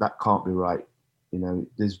me that can't be right.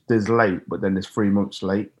 There's late, but then there's 3 months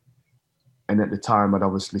late. And at the time, I'd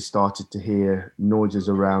obviously started to hear noises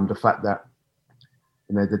around the fact that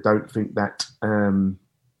they don't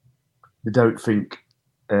think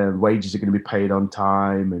wages are going to be paid on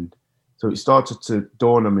time, and so it started to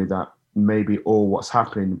dawn on me that maybe all what's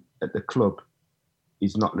happening at the club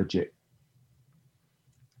is not legit.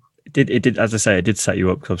 It did, as I say, it did set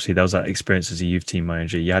you up. Obviously, there was that experience as a youth team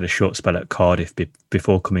manager. You had a short spell at Cardiff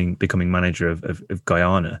before becoming manager of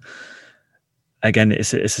Guyana. Again,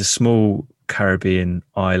 it's a small Caribbean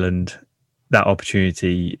island. That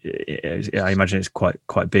opportunity, I imagine, it's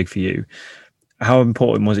quite big for you. How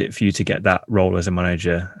important was it for you to get that role as a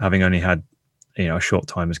manager, having only had a short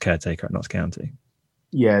time as caretaker at Notts County?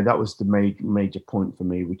 Yeah, that was the major point for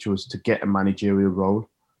me, which was to get a managerial role.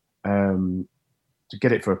 To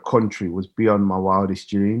get it for a country was beyond my wildest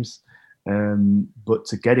dreams. But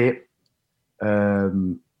to get it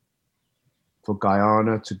for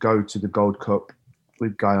Guyana, to go to the Gold Cup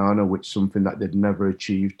with Guyana, which is something that they'd never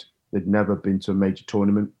achieved. They'd never been to a major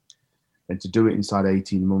tournament. And to do it inside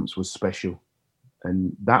 18 months was special.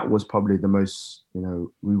 And that was probably the most,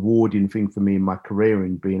 rewarding thing for me in my career,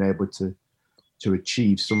 in being able to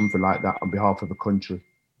achieve something like that on behalf of a country.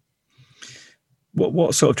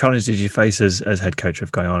 What sort of challenges did you face as head coach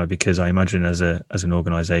of Guyana? Because I imagine as an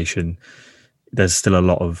organisation, there's still a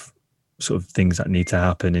lot of sort of things that need to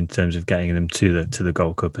happen in terms of getting them to the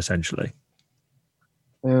Gold Cup, essentially.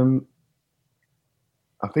 I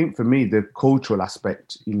think for me, the cultural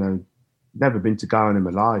aspect, never been to Guyana in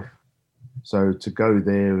my life. So to go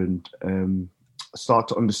there and start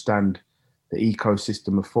to understand the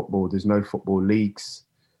ecosystem of football, there's no football leagues,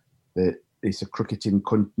 that it's a cricketing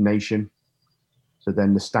nation. So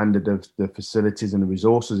then the standard of the facilities and the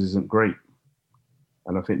resources isn't great.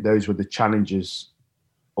 And I think those were the challenges,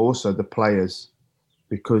 also the players,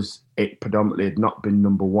 because it predominantly had not been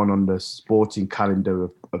number one on the sporting calendar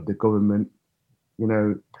of the government. You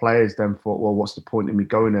know, players then thought, well, what's the point in me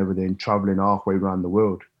going over there and travelling halfway around the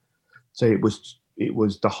world? So it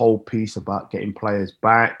was the whole piece about getting players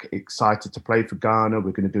back, excited to play for Ghana.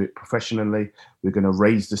 We're going to do it professionally. We're going to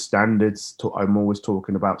raise the standards. I'm always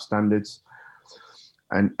talking about standards.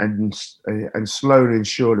 And slowly and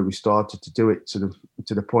surely we started to do it to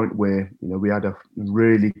the point where, you know, we had a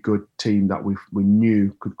really good team that we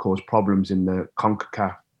knew could cause problems in the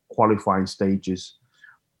CONCACAF qualifying stages.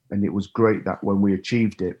 And it was great that when we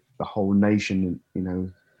achieved it, the whole nation, you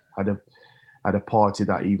know, had a party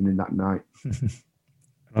that evening, that night.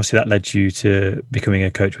 Obviously, that led you to becoming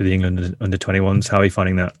a coach with the England under-21s. How are you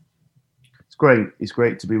finding that? It's great. It's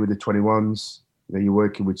great to be with the 21s. You know, you're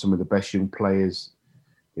working with some of the best young players,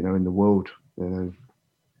 you know, in the world.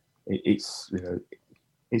 It's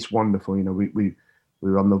wonderful. You know,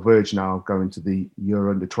 we're on the verge now of going to the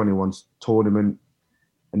Euro under-21s tournament,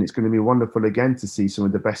 and it's going to be wonderful again to see some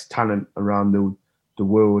of the best talent around the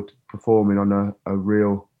world performing on a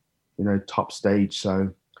real, you know, top stage. So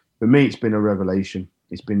for me, it's been a revelation.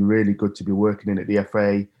 It's been really good to be working in at the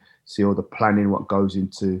FA, see all the planning, what goes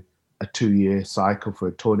into a 2-year cycle for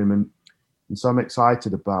a tournament. And so I'm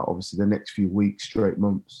excited about, obviously, the next few weeks, straight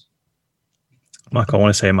months. Michael, I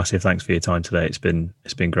want to say a massive thanks for your time today. It's been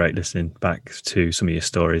great listening back to some of your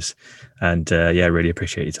stories, and really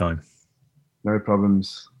appreciate your time. No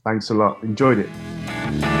problems. Thanks a lot. Enjoyed it.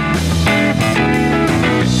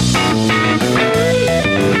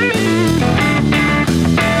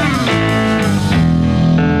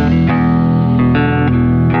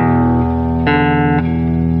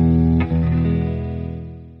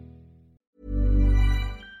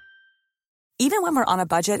 Even when we're on a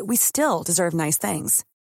budget, we still deserve nice things.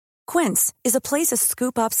 Quince is a place to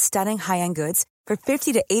scoop up stunning high-end goods for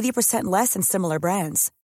 50 to 80% less than similar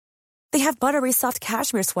brands. They have buttery soft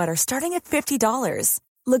cashmere sweaters starting at $50,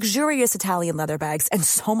 luxurious Italian leather bags, and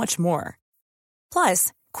so much more.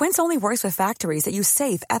 Plus, Quince only works with factories that use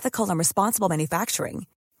safe, ethical, and responsible manufacturing.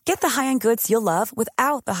 Get the high-end goods you'll love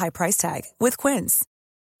without the high price tag with Quince.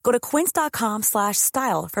 Go to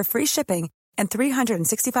quince.com/style for free shipping and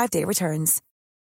 365-day returns.